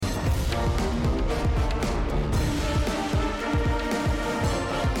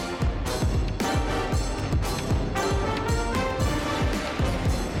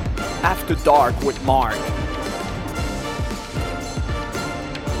After Dark with Mark.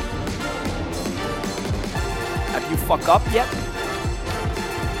 Have you fucked up yet?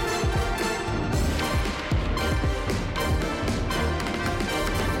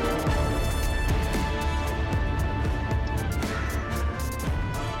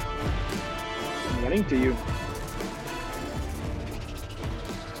 Good morning to you.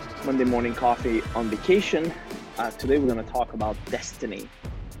 Monday morning coffee on vacation. Today we're going to talk about destiny.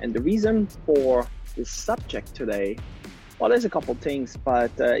 And the reason for this subject today, well, there's a couple things,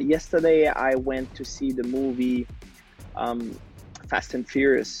 but yesterday I went to see the movie Fast and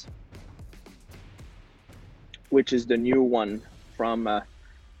Furious, which is the new one from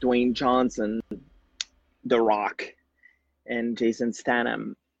Dwayne Johnson, The Rock, and Jason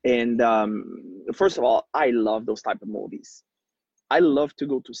Statham. And first of all, I love those type of movies. I love to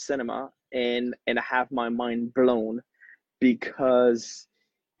go to cinema and have my mind blown because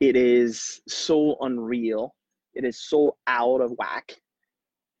it is so unreal. It is so out of whack.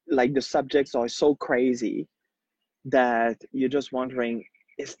 Like the subjects are so crazy that you're just wondering,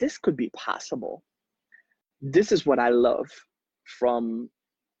 is this could be possible? This is what I love from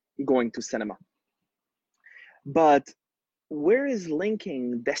going to cinema. But where is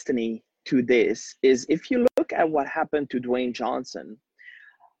linking destiny to this is if you look at what happened to Dwayne Johnson.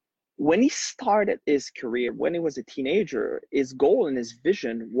 When he started his career, when he was a teenager, his goal and his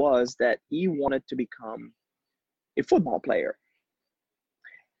vision was that he wanted to become a football player.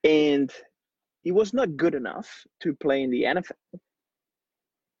 And he was not good enough to play in the NFL.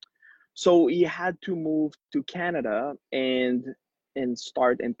 So he had to move to Canada and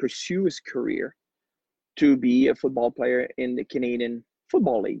start and pursue his career to be a football player in the Canadian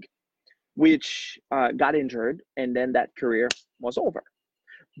Football League, which got injured, and then that career was over.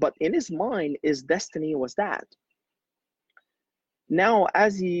 But in his mind, his destiny was that. Now,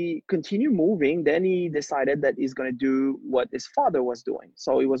 as he continued moving, then he decided that he's going to do what his father was doing.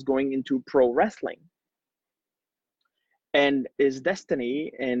 So he was going into pro wrestling. And his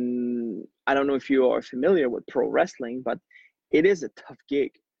destiny, and I don't know if you are familiar with pro wrestling, but it is a tough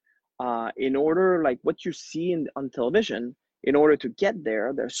gig. In order, like what you see on television, in order to get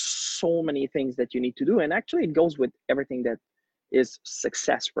there, there's so many things that you need to do. And actually, it goes with everything that is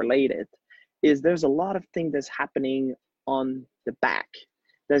success related. Is there's a lot of things that's happening on the back.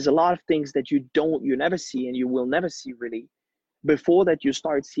 There's a lot of things that you never see, and you will never see really. Before that, you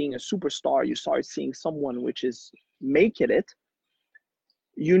start seeing a superstar, you start seeing someone which is making it.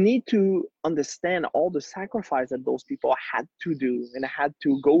 You need to understand all the sacrifice that those people had to do and had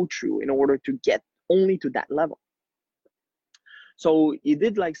to go through in order to get only to that level. So he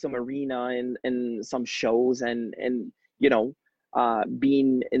did like some arena and some shows and you know,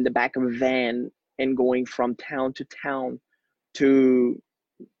 being in the back of a van and going from town to town to,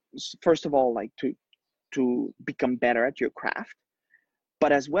 first of all, like to become better at your craft,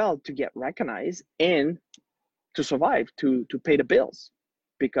 but as well to get recognized and to survive, to pay the bills,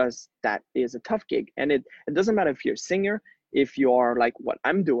 because that is a tough gig. And it doesn't matter if you're a singer, if you are like what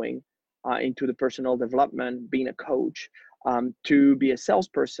I'm doing into the personal development, being a coach, to be a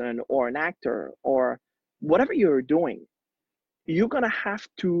salesperson or an actor or whatever you're doing, you're going to have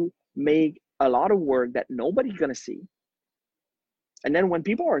to make a lot of work that nobody's going to see. And then when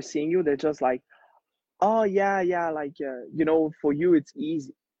people are seeing you, they're just like, oh yeah, like, you know, for you, it's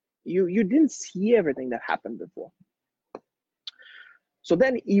easy. You didn't see everything that happened before. So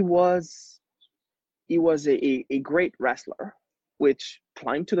then he was a great wrestler, which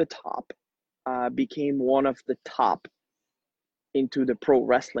climbed to the top, became one of the top into the pro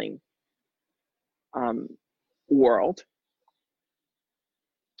wrestling world,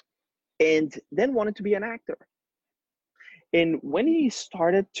 and then wanted to be an actor. And when he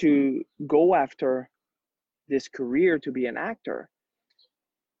started to go after this career to be an actor,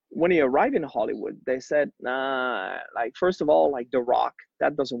 when he arrived in Hollywood, they said, nah, like, first of all, like The Rock,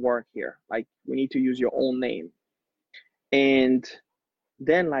 that doesn't work here. Like, we need to use your own name. And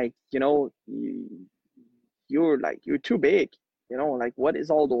then, like, you know, you're too big, you know, like, what is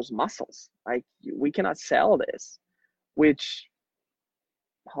all those muscles? Like, we cannot sell this, which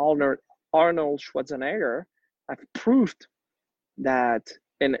Arnold Schwarzenegger have proved that,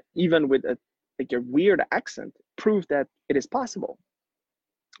 and even with a weird accent, proved that it is possible.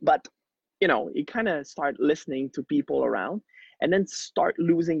 But, you know, he kind of start listening to people around and then start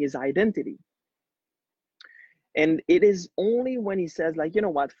losing his identity. And it is only when he says, like, you know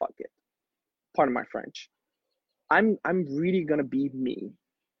what, fuck it. Pardon my French. I'm really gonna be me.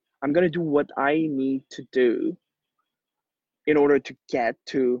 I'm gonna do what I need to do in order to get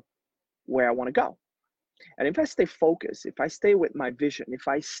to where I want to go. And if I stay focused, if I stay with my vision, if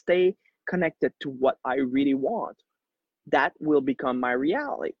I stay connected to what I really want, that will become my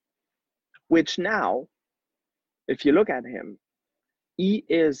reality. Which now, if you look at him, he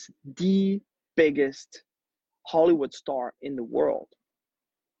is the biggest Hollywood star in the world.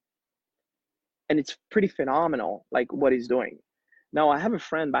 And it's pretty phenomenal, like what he's doing. Now, I have a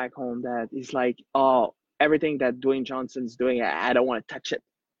friend back home that is like, oh, everything that Dwayne Johnson's doing, I don't want to touch it.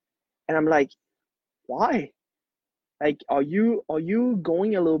 And I'm like, why? Like, are you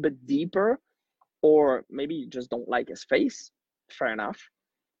going a little bit deeper, or maybe you just don't like his face? Fair enough.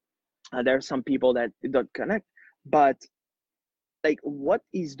 There are some people that don't connect, but like what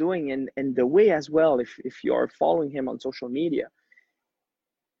he's doing, and the way as well, if you're following him on social media,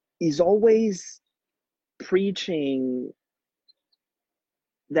 he's always preaching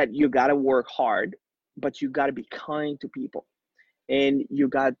that you got to work hard, but you got to be kind to people, and you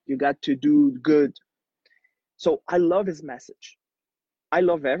got to do good. So I love his message. I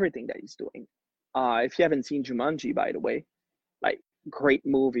love everything that he's doing. If you haven't seen Jumanji, by the way, like, great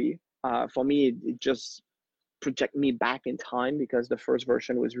movie. For me, it just project me back in time because the first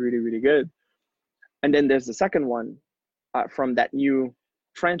version was really, really good. And then there's the second one from that new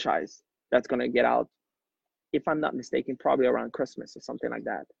franchise that's going to get out, if I'm not mistaken, probably around Christmas or something like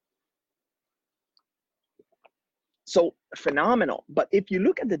that. So phenomenal. But if you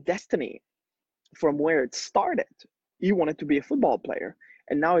look at the destiny from where it started, he wanted to be a football player,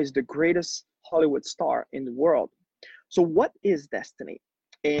 and now he's the greatest Hollywood star in the world. So what is destiny?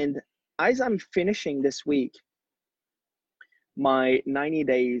 And as I'm finishing this week my 90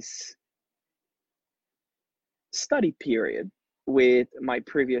 days study period with my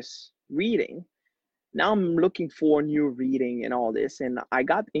previous reading, now I'm looking for new reading and all this. And I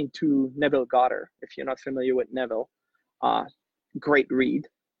got into Neville Goddard. If you're not familiar with Neville, great read,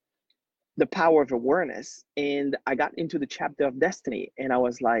 The Power of Awareness. And I got into the chapter of destiny, and I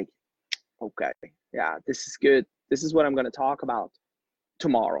was like, okay, yeah, this is good. This is what I'm going to talk about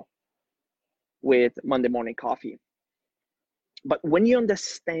tomorrow with Monday Morning Coffee. But when you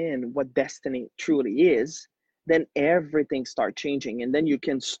understand what destiny truly is, then everything starts changing, and then you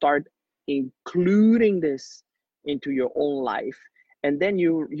can start including this into your own life, and then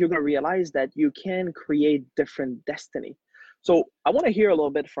you're going to realize that you can create different destiny. So I want to hear a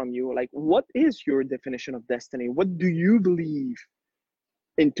little bit from you, like, what is your definition of destiny? What do you believe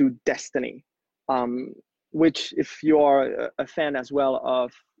into destiny? Which, if you are a fan as well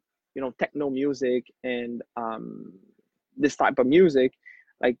of, techno music and this type of music,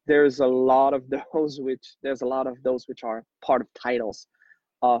 like, there's a lot of those which are part of titles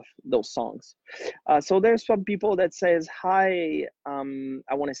of those songs. So there's some people that says, hi,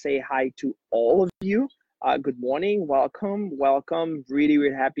 I want to say hi to all of you. Good morning, welcome. Really,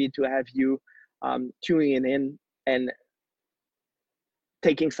 really happy to have you tuning in and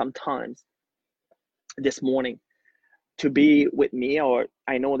taking some time this morning to be with me. Or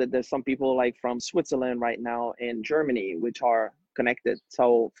I know that there's some people like from Switzerland right now and Germany which are connected.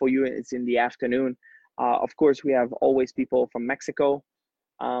 So for you, it's in the afternoon. Of course, we have always people from Mexico,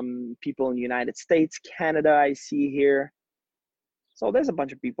 people in the United States, Canada, I see here. So there's a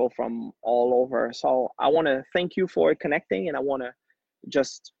bunch of people from all over. So I want to thank you for connecting, and I want to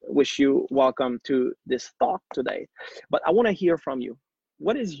just wish you welcome to this talk today. But I want to hear from you.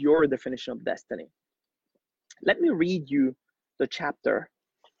 What is your definition of destiny? Let me read you the chapter,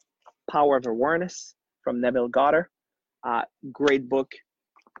 Power of Awareness, from Neville Goddard. Great book.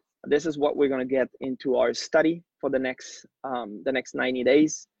 This is what we're going to get into our study for the next 90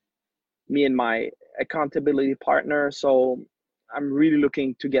 days, me and my accountability partner. So I'm really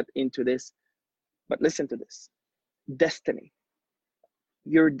looking to get into this. But listen to this. Destiny.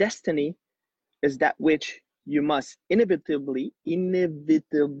 Your destiny is that which you must inevitably,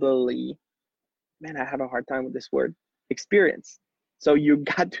 man, I have a hard time with this word, experience. So you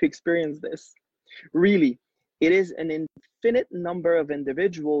got to experience this. Really, it is an infinite number of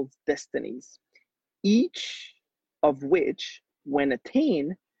individuals' destinies, each of which, when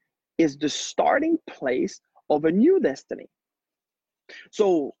attained, is the starting place of a new destiny.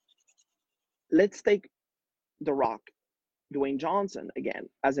 So let's take The Rock, Dwayne Johnson, again,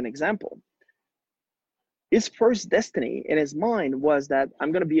 as an example. His first destiny in his mind was that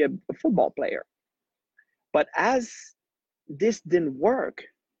I'm going to be a football player. But as this didn't work,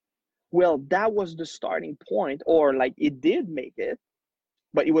 well, that was the starting point, or like, it did make it,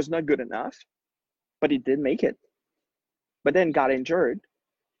 but it was not good enough, but it did make it, but then got injured.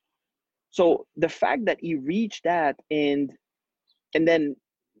 So the fact that he reached that and then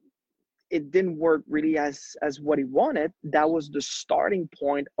it didn't work really as what he wanted, that was the starting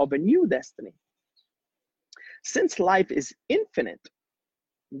point of a new destiny. Since life is infinite,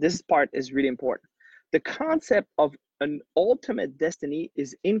 This part is really important. The concept of an ultimate destiny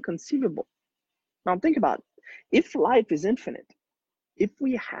is inconceivable. Now think about it. If life is infinite, if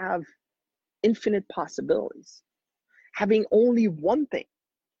we have infinite possibilities, having only one thing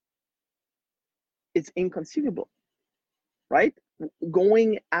is inconceivable, right?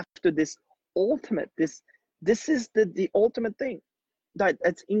 Going after this ultimate, this is the ultimate thing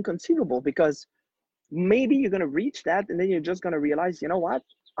that's inconceivable, because maybe you're going to reach that and then you're just going to realize, you know what,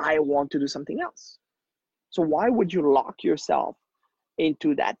 I want to do something else. So why would you lock yourself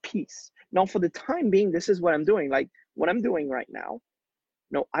into that piece? Now, for the time being, this is what I'm doing. Like what I'm doing right now.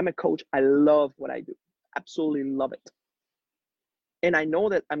 No, I'm a coach. I love what I do. Absolutely love it. And I know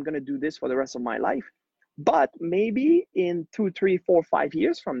that I'm going to do this for the rest of my life. But maybe in 2, 3, 4, 5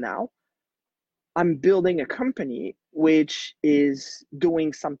 years from now, I'm building a company which is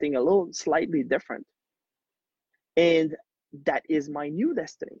doing something a little slightly different. And that is my new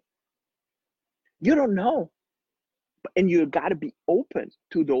destiny. You don't know. And you got to be open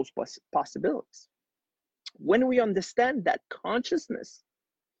to those possibilities. When we understand that consciousness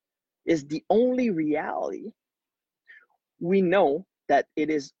is the only reality, we know that it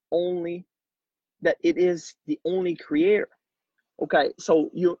is the only creator. Okay,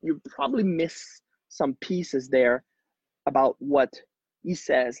 so you probably miss some pieces there about what he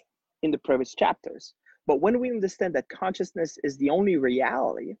says in the previous chapters. But when we understand that consciousness is the only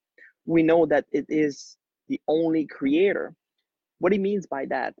reality, we know that it is the only creator. What he means by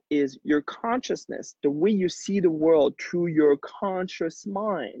that is your consciousness, the way you see the world through your conscious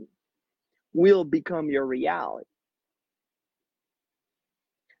mind, will become your reality.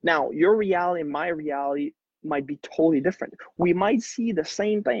 Now, your reality and my reality might be totally different. We might see the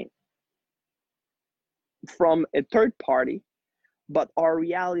same thing from a third party, but our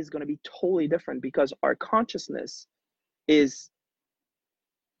reality is going to be totally different because our consciousness is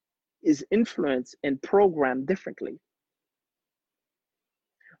influenced and programmed differently.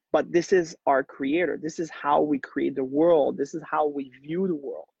 But this is our creator. This is how we create the world. This is how we view the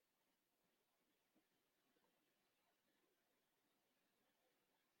world.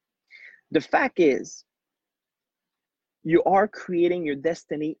 The fact is, you are creating your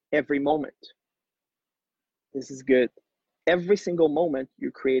destiny every moment. This is good. Every single moment,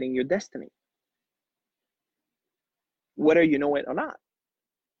 you're creating your destiny, whether you know it or not.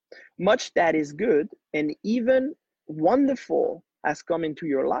 Much that is good and even wonderful has come into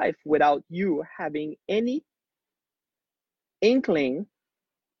your life without you having any inkling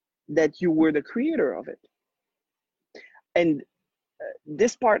that you were the creator of it. And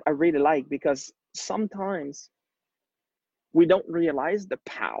this part I really like, because sometimes we don't realize the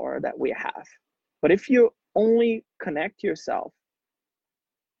power that we have. But if you only connect yourself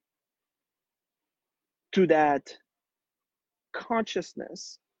to that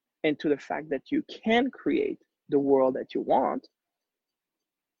consciousness and to the fact that you can create the world that you want,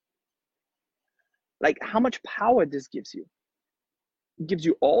 like how much power this gives you. It gives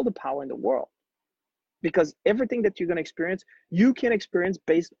you all the power in the world, because everything that you're going to experience, you can experience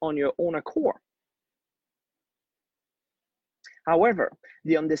based on your own accord. However,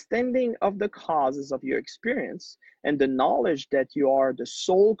 the understanding of the causes of your experience and the knowledge that you are the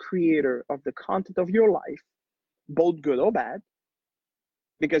sole creator of the content of your life, both good or bad,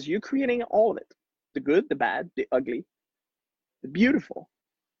 because you're creating all of it, the good, the bad, the ugly, the beautiful.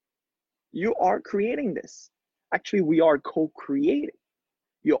 You are creating this. Actually, we are co-creating.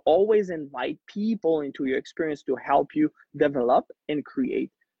 You always invite people into your experience to help you develop and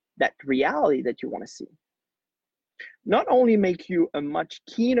create that reality that you want to see. Not only make you a much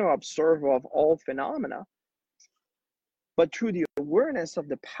keener observer of all phenomena, but through the awareness of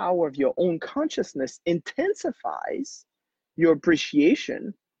the power of your own consciousness intensifies your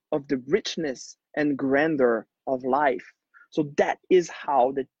appreciation of the richness and grandeur of life. So that is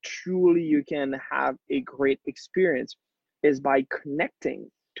how that truly you can have a great experience, is by connecting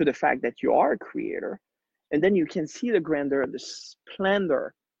to the fact that you are a creator, and then you can see the grandeur, the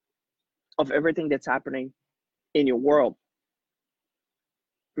splendor of everything that's happening in your world.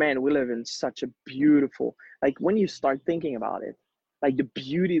 Man, we live in such a beautiful, like when you start thinking about it, like the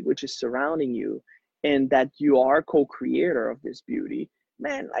beauty which is surrounding you, and that you are co-creator of this beauty,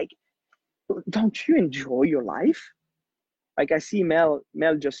 man, like, don't you enjoy your life? Like I see Mel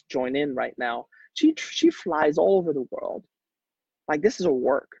just join in right now. She flies all over the world. Like this is her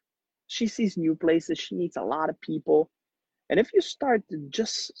work. She sees new places. She meets a lot of people. And if you start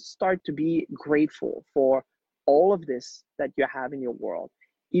to be grateful for all of this that you have in your world,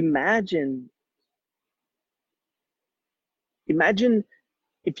 imagine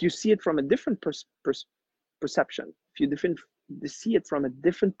if you see it from a different perception, if you see it from a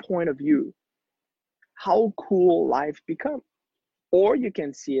different point of view, how cool life becomes. Or you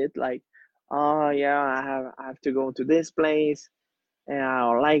can see it like, oh yeah, I have to go to this place and I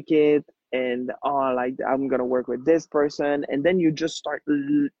don't like it, and oh, like I'm gonna work with this person, and then you just start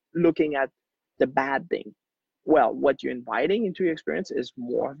looking at the bad thing. Well, what you're inviting into your experience is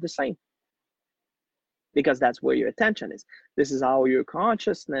more of the same, because that's where your attention is. This is how your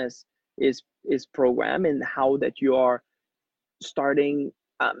consciousness is programmed, and how that you are starting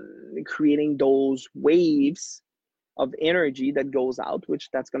creating those waves of energy that goes out, which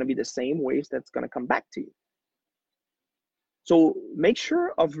that's going to be the same waves that's going to come back to you. So make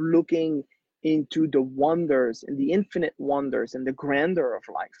sure of looking into the wonders and the infinite wonders and the grandeur of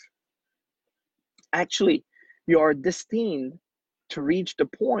life. Actually, you are destined to reach the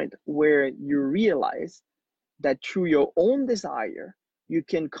point where you realize that through your own desire, you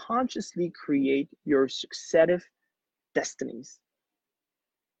can consciously create your successive destinies.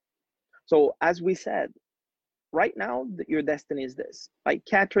 So as we said, right now, your destiny is this. Like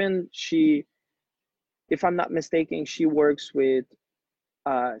Catherine, she, if I'm not mistaken, she works with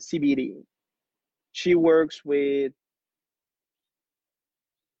CBD. She works with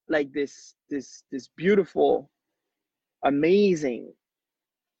like this beautiful, amazing,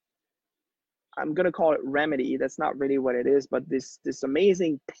 I'm gonna call it remedy. That's not really what it is, but this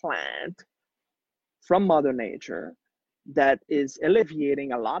amazing plant from Mother Nature that is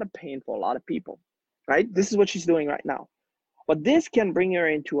alleviating a lot of pain for a lot of people, right? This is what she's doing right now. But this can bring her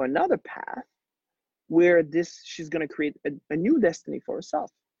into another path where she's gonna create a new destiny for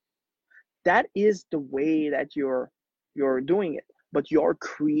herself. That is the way that you're doing it, but you're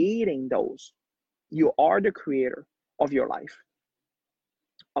creating those. You are the creator of your life,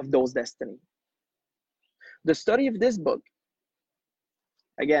 of those destiny. The study of this book,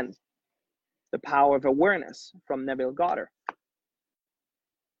 again, The Power of Awareness from Neville Goddard,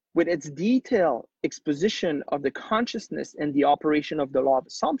 with its detailed exposition of the consciousness and the operation of the law of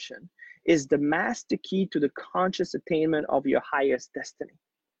assumption, is the master key to the conscious attainment of your highest destiny.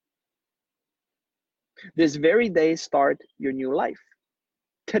 This very day, start your new life.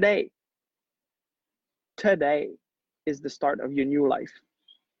 Today is the start of your new life.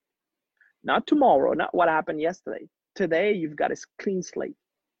 Not tomorrow, not what happened yesterday. Today, you've got a clean slate.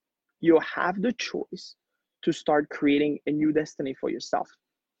 You have the choice to start creating a new destiny for yourself.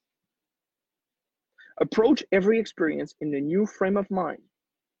 Approach every experience in a new frame of mind,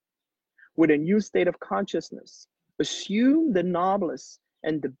 with a new state of consciousness. Assume the noblest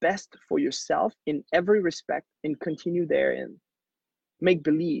and the best for yourself in every respect, and continue therein. Make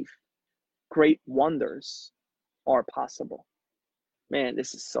believe. Great wonders are possible. Man,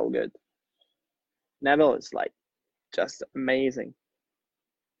 this is so good. Neville is like just amazing.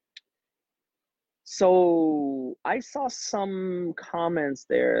 So I saw some comments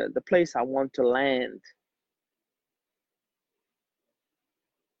there, the place I want to land.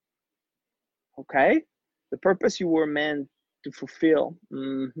 Okay, the purpose you were meant to fulfill.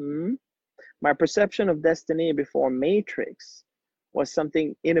 My perception of destiny before Matrix was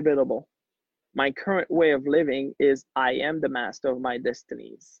something inevitable. My current way of living is I am the master of my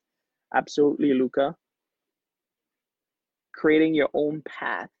destinies. Absolutely, Luca. Creating your own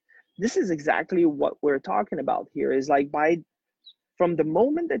path. This is exactly what we're talking about here, is like from the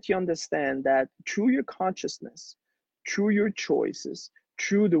moment that you understand that through your consciousness, through your choices,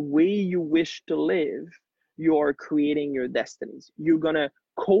 through the way you wish to live, you are creating your destinies. You're going to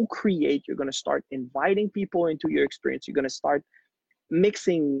co-create. You're going to start inviting people into your experience. You're going to start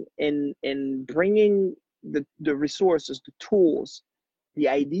mixing and bringing the resources, the tools, the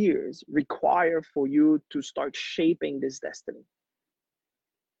ideas required for you to start shaping this destiny.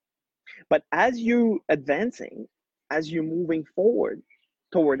 But as you advancing, as you're moving forward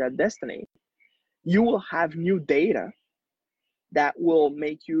toward that destiny, you will have new data that will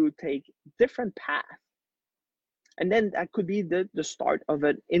make you take different paths. And then that could be the start of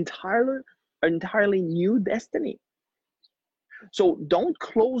an entirely new destiny. So don't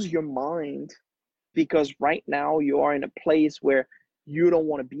close your mind because right now you are in a place where you don't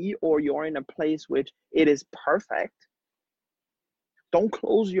want to be, or you're in a place which it is perfect. Don't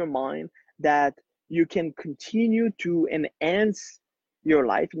close your mind that you can continue to enhance your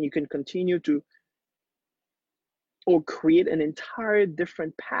life, and you can continue to or create an entire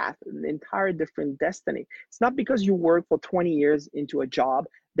different path, an entire different destiny. It's not because you work for 20 years into a job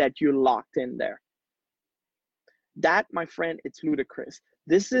that you're locked in there. That, my friend, it's ludicrous.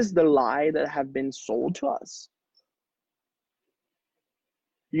 This is the lie that have been sold to us.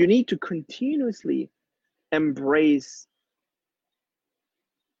 You need to continuously embrace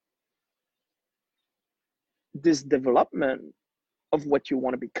this development of what you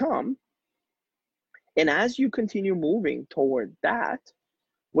want to become. And as you continue moving toward that,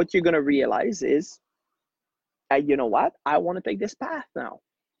 what you're going to realize is, you know what? I want to take this path now.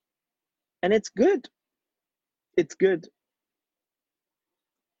 And it's good. It's good.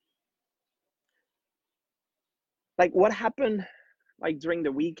 Like what happened like during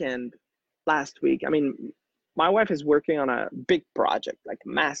the weekend last week? I mean, my wife is working on a big project, like a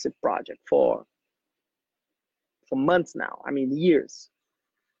massive project for months now. I mean, years.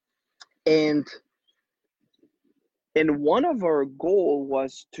 And one of our goal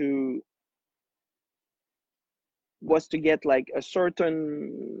was to get like a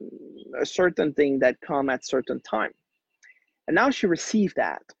certain thing that come at certain time. And now she received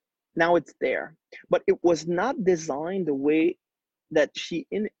that. Now it's there. But it was not designed the way that she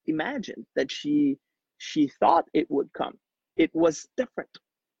imagined, that she thought it would come. It was different.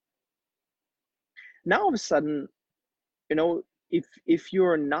 Now all of a sudden, you know, if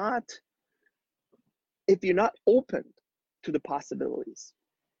you're not open to the possibilities,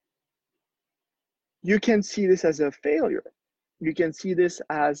 you can see this as a failure. You can see this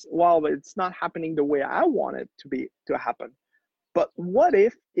as, wow, but it's not happening the way I want it to happen. But what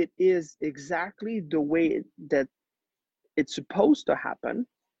if it is exactly the way that it's supposed to happen?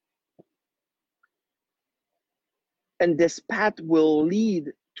 And this path will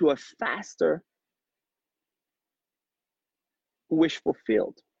lead to a faster wish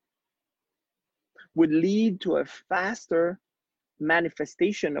fulfilled, would lead to a faster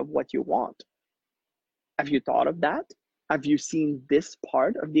manifestation of what you want. Have you thought of that? Have you seen this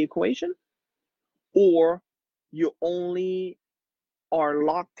part of the equation? Or you only are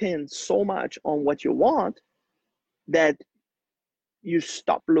locked in so much on what you want that you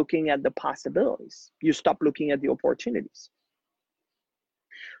stop looking at the possibilities. You stop looking at the opportunities.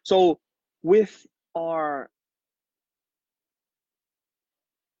 So with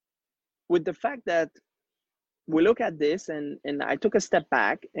the fact that we look at this, and I took a step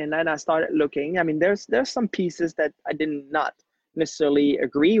back and then I started looking. I mean, there's some pieces that I did not necessarily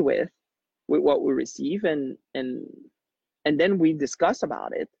agree with what we receive, and then we discuss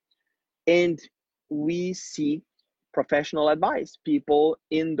about it, and we seek professional advice, people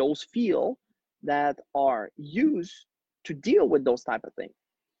in those fields that are used to deal with those type of things.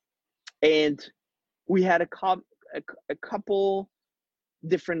 And we had a couple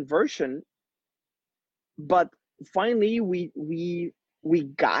different version, but finally we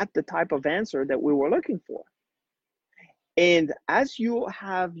got the type of answer that we were looking for. And as you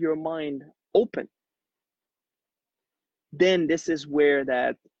have your mind open, then this is where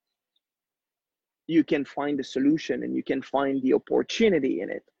that you can find the solution and you can find the opportunity in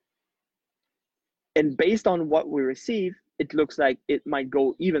it. And based on what we receive, it looks like it might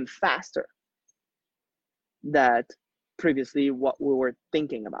go even faster than previously what we were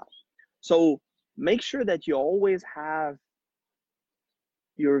thinking about. So make sure that you always have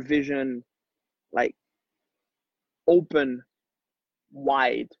your vision like open,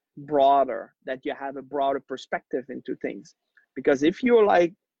 wide, broader, that you have a broader perspective into things. Because if you're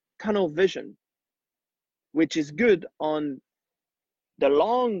like tunnel vision, which is good on the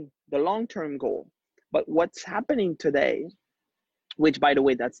long-term goal, but what's happening today, which by the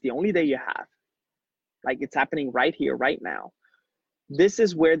way, that's the only day you have, like it's happening right here, right now. This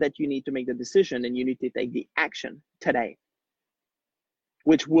is where that you need to make the decision and you need to take the action today,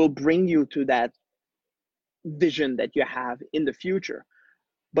 which will bring you to that vision that you have in the future.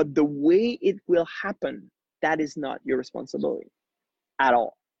 But the way it will happen, that is not your responsibility at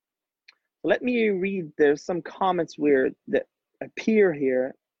all. Let me read, there's some comments that appear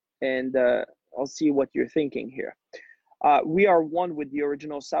here, and I'll see what you're thinking here. We are one with the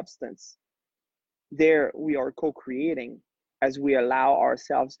original substance. There we are co-creating as we allow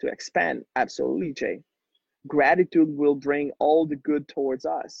ourselves to expand. Absolutely, Jay. Gratitude will bring all the good towards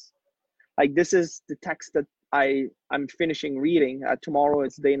us. Like this is the text that I'm finishing reading. Tomorrow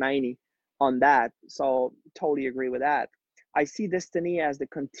it's day 90 on that. So totally agree with that. I see destiny as the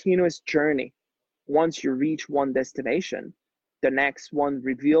continuous journey. Once you reach one destination, the next one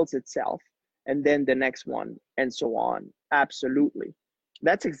reveals itself, and then the next one, and so on. Absolutely.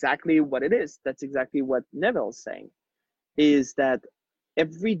 That's exactly what it is. That's exactly what Neville's saying, is that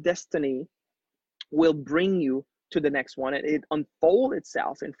every destiny will bring you to the next one, and it unfolds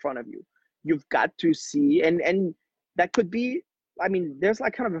itself in front of you. You've got to see, and that could be, I mean, there's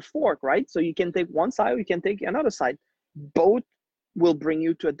like kind of a fork, right? So you can take one side, you can take another side. Both will bring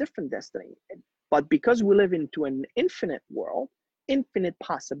you to a different destiny. But because we live into an infinite world, infinite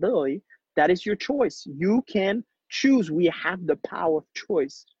possibility, that is your choice. You can choose. We have the power of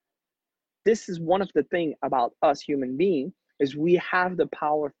choice. This is one of the things about us human beings, is we have the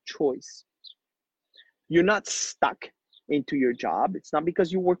power of choice. You're not stuck into your job. It's not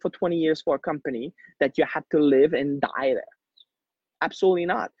because you work for 20 years for a company that you have to live and die there. Absolutely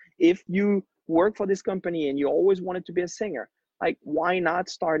not. If you work for this company and you always wanted to be a singer, like why not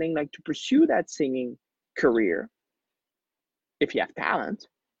starting like to pursue that singing career if you have talent,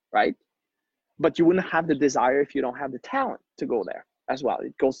 right? But you wouldn't have the desire if you don't have the talent to go there as well.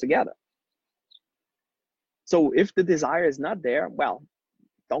 It goes together. So if the desire is not there, well,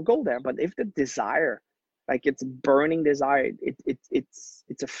 don't go there. But if the desire, like it's burning desire,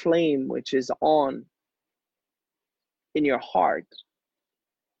 it's a flame which is on in your heart.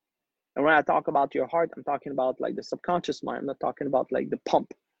 And when I talk about your heart, I'm talking about like the subconscious mind. I'm not talking about like the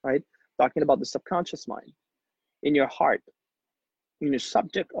pump, right? I'm talking about the subconscious mind in your heart, in your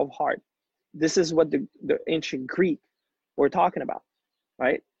subject of heart. This is what the ancient Greek were talking about,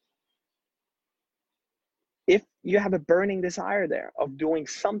 right? If you have a burning desire there of doing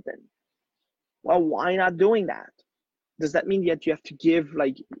something, well, why not doing that? Does that mean that you have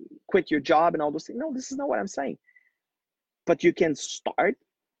to quit your job and all those things? No, this is not what I'm saying. But you can start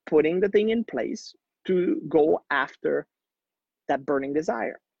putting the thing in place to go after that burning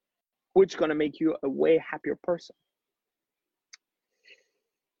desire, which is going to make you a way happier person.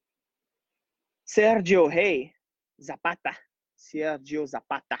 Sergio, hey, Zapata, Sergio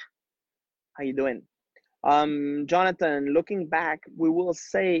Zapata, how you doing? Jonathan, looking back, we will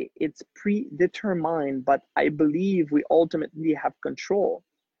say it's predetermined, but I believe we ultimately have control.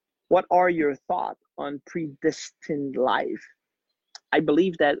 What are your thoughts on predestined life? I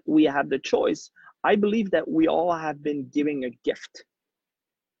believe that we have the choice. I believe that we all have been given a gift.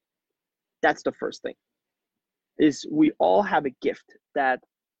 That's the first thing, is we all have a gift that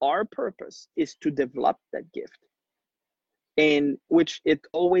our purpose is to develop that gift, in which it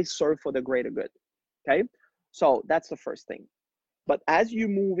always serves for the greater good. Okay, so that's the first thing. But as you're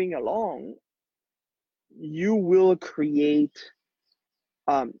moving along, you will create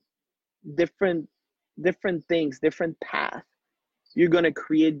different things, different paths. You're gonna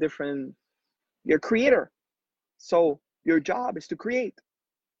create different. You're a creator, so your job is to create,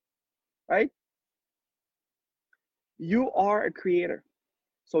 right? You are a creator,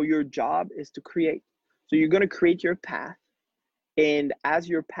 so your job is to create. So you're gonna create your path, and as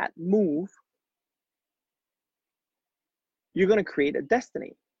your path move, you're going to create a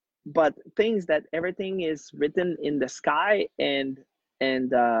destiny. But things that everything is written in the sky and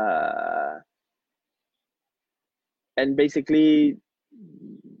basically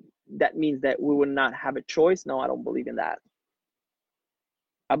that means that we will not have a choice. No, I don't believe in that.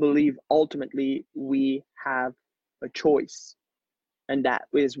 I believe ultimately we have a choice, and that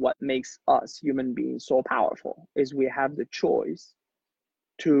is what makes us human beings so powerful, is we have the choice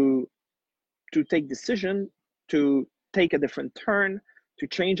to take decision, to take a different turn, to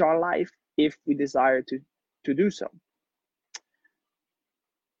change our life if we desire to do so.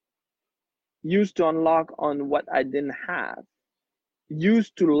 Used to unlock on what I didn't have.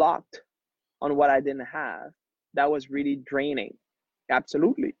 Used to locked on what I didn't have. That was really draining.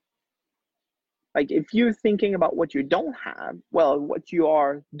 Absolutely. Like if you're thinking about what you don't have, well, what you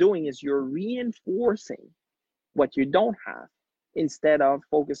are doing is you're reinforcing what you don't have instead of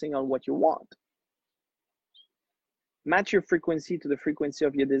focusing on what you want. Match your frequency to the frequency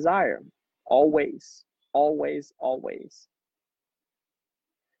of your desire. Always, always, always.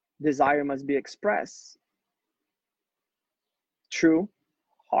 Desire must be expressed. True,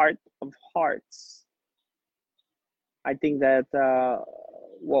 heart of hearts. I think that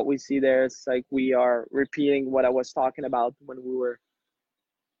what we see there is like we are repeating what I was talking about when we were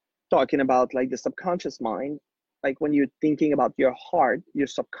talking about like the subconscious mind. Like when you're thinking about your heart, your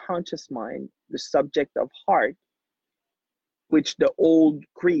subconscious mind, the subject of heart, which the old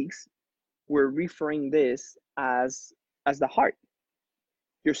Greeks were referring this as the heart,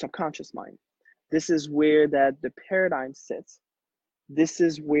 your subconscious mind. This is where that the paradigm sits. This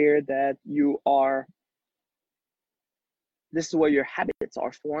is where that you are, this is where your habits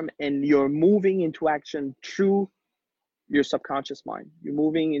are formed, and you're moving into action through your subconscious mind. You're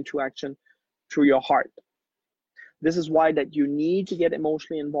moving into action through your heart. This is why that you need to get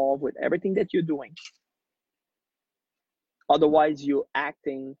emotionally involved with everything that you're doing. Otherwise, you're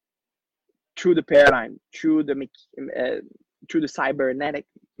acting through the paradigm, through the cybernetic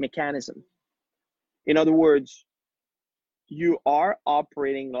mechanism. In other words, you are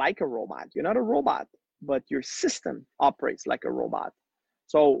operating like a robot. You're not a robot, but your system operates like a robot.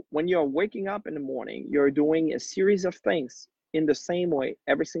 So when you're waking up in the morning, you're doing a series of things in the same way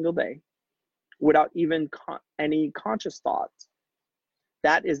every single day without even any conscious thought.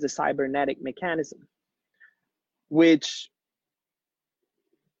 That is the cybernetic mechanism, which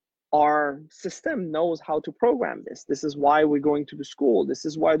our system knows how to program this. This is why we're going to the school. This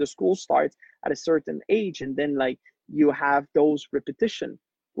is why the school starts at a certain age. And then like you have those repetition,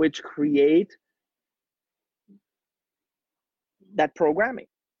 which create that programming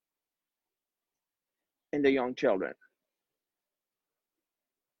in the young children.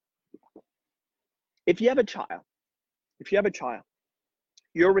 If you have a child,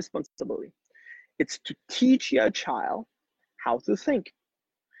 your responsibility, it's to teach your child how to think.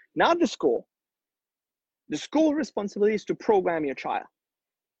 Not the school. The school responsibility is to program your child.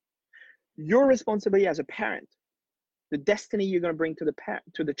 Your responsibility as a parent, the destiny you're going to bring to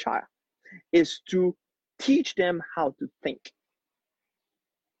the child, is to teach them how to think.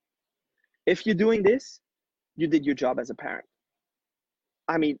 If you're doing this, you did your job as a parent.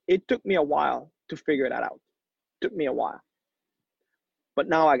 I mean, it took me a while to figure that out. It took me a while. But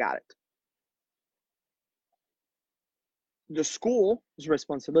now I got it. The school's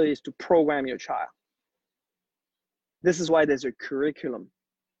responsibility is to program your child. This is why there's a curriculum.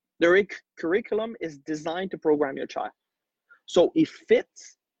 The curriculum is designed to program your child, so it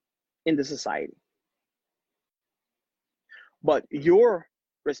fits in the society. But your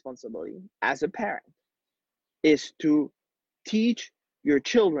responsibility as a parent is to teach your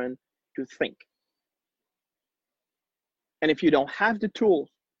children to think. And if you don't have the tools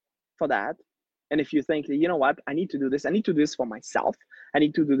for that, and if you think, you know what, I need to do this for myself, I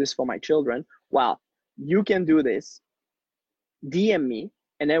need to do this for my children, well, you can do this. DM me,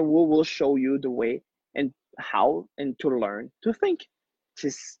 and then we will show you the way and how and to learn to think.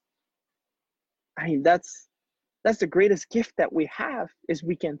 I mean, that's the greatest gift that we have, is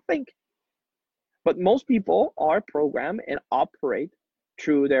we can think. But most people are programmed and operate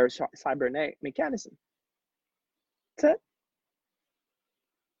through their cybernetic mechanism. That's it.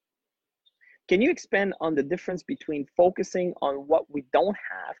 Can you expand on the difference between focusing on what we don't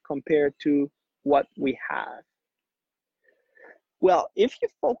have compared to what we have? Well, if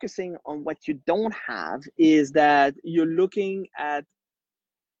you're focusing on what you don't have, is that you're looking at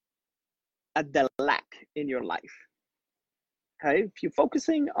the lack in your life. Okay, if you're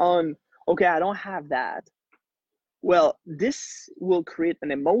focusing on, okay, I don't have that, well, this will create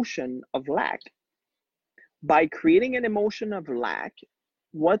an emotion of lack. By creating an emotion of lack,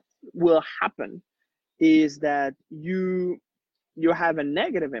 what will happen is that you have a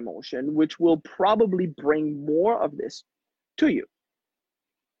negative emotion, which will probably bring more of this to you.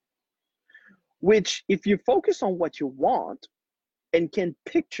 Which, if you focus on what you want and can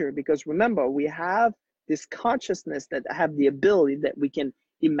picture, because remember, we have this consciousness that have the ability that we can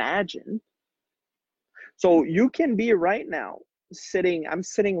imagine. So you can be right now I'm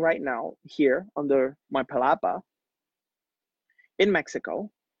sitting right now here under my palapa in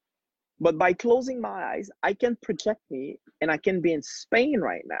Mexico, but by closing my eyes, I can project me and I can be in Spain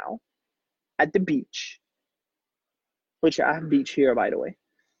right now at the beach, which I have beach here, by the way.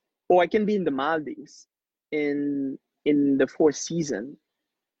 Or I can be in the Maldives in the Four Seasons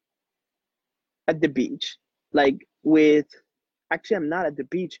at the beach, actually, I'm not at the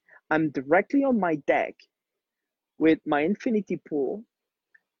beach. I'm directly on my deck with my infinity pool,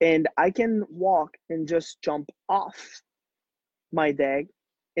 and I can walk and just jump off my deck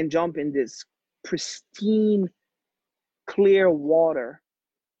and jump in this pristine, clear water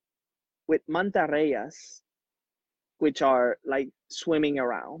with manta rayas, which are like swimming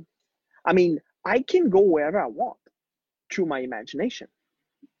around. I mean, I can go wherever I want through my imagination.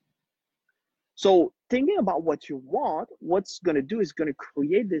 So thinking about what you want, what's going to do is going to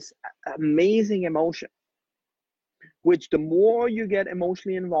create this amazing emotion, which the more you get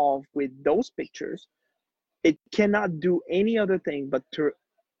emotionally involved with those pictures, it cannot do any other thing but to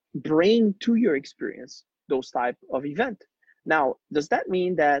bring to your experience those type of event. Now, does that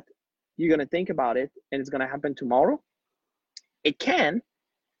mean that you're going to think about it and it's going to happen tomorrow? It can.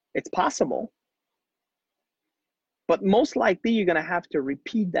 It's possible. But most likely, you're going to have to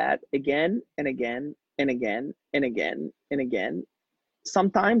repeat that again and again and again and again and again,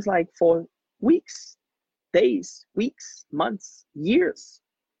 sometimes like for weeks, days, weeks, months, years,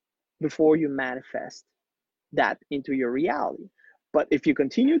 before you manifest that into your reality. But if you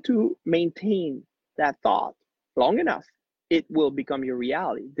continue to maintain that thought long enough, it will become your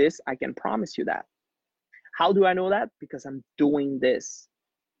reality. This, I can promise you that. How do I know that? Because I'm doing this.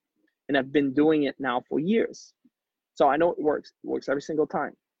 And I've been doing it now for years. So I know it works. It works every single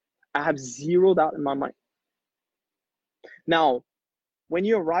time. I have zero doubt in my mind. Now, when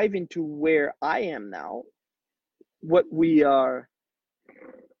you arrive into where I am now, what we're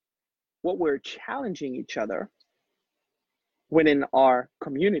challenging each other within our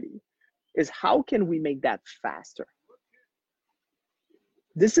community is how can we make that faster?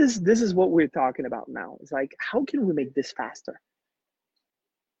 This is what we're talking about now. It's like, how can we make this faster?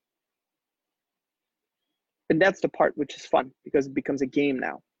 And that's the part which is fun because it becomes a game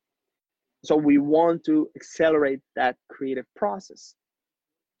now. So we want to accelerate that creative process.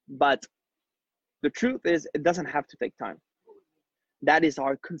 But the truth is, it doesn't have to take time. That is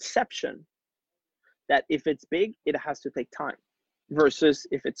our conception, that if it's big, it has to take time. Versus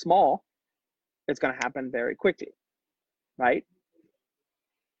if it's small, it's going to happen very quickly, right?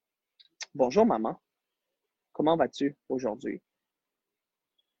 Bonjour, maman. Comment vas-tu aujourd'hui?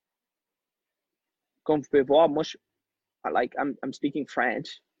 Comme vous pouvez voir, moi, I'm speaking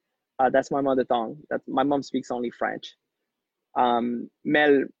French. That's my mother tongue. My mom speaks only French.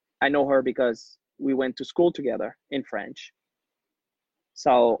 Mel, I know her because we went to school together in French.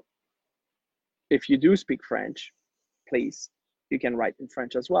 So if you do speak French, please, you can write in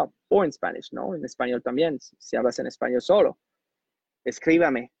French as well, or in Spanish, ¿no? En español también, si hablas en español solo.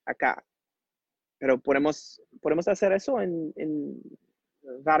 Escríbame acá. Pero podemos hacer eso en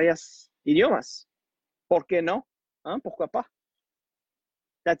varios idiomas. ¿Por qué no? ¿Pourquoi pas?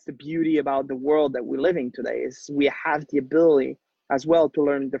 That's the beauty about the world that we're living today, is we have the ability as well to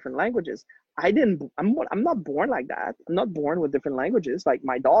learn different languages. I'm not born like that. I'm not born with different languages like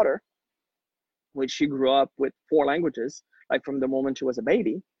my daughter, which she grew up with 4 languages, like from the moment she was a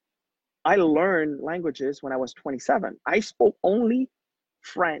baby. I learned languages when I was 27. I spoke only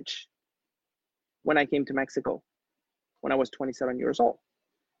French when I came to Mexico, when I was 27 years old.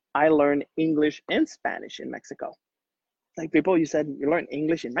 I learned English and Spanish in Mexico. Like, people, you said you learned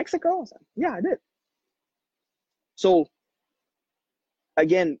English in Mexico? I was like, yeah, I did. So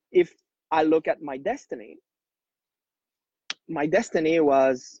again, if I look at my destiny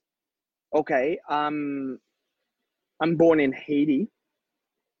was, okay, I'm born in Haiti,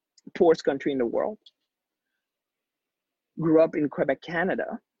 poorest country in the world. Grew up in Quebec,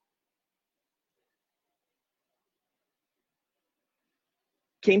 Canada.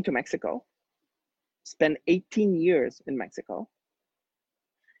 Came to Mexico, spent 18 years in Mexico.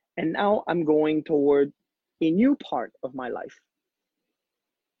 And now I'm going toward a new part of my life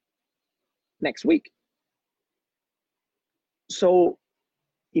next week. So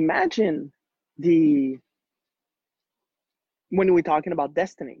imagine when we're talking about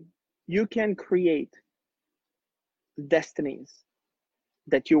destiny, you can create destinies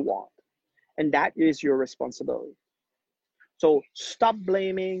that you want, and that is your responsibility. So stop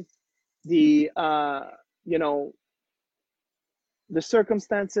blaming the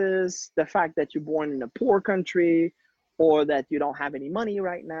circumstances, the fact that you're born in a poor country, or that you don't have any money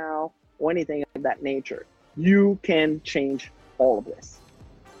right now, or anything of that nature. You can change all of this.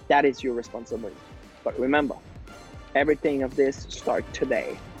 That is your responsibility. But remember, everything of this starts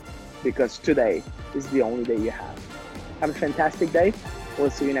today, because today is the only day you have. Have a fantastic day. We'll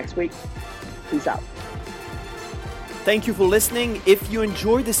see you next week. Peace out. Thank you for listening. If you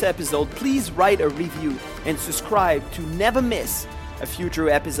enjoyed this episode, please write a review and subscribe to never miss a future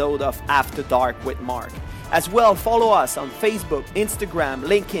episode of After Dark with Mark. As well, follow us on Facebook, Instagram,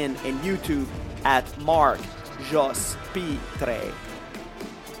 LinkedIn, and YouTube at Mark Jos Pitre.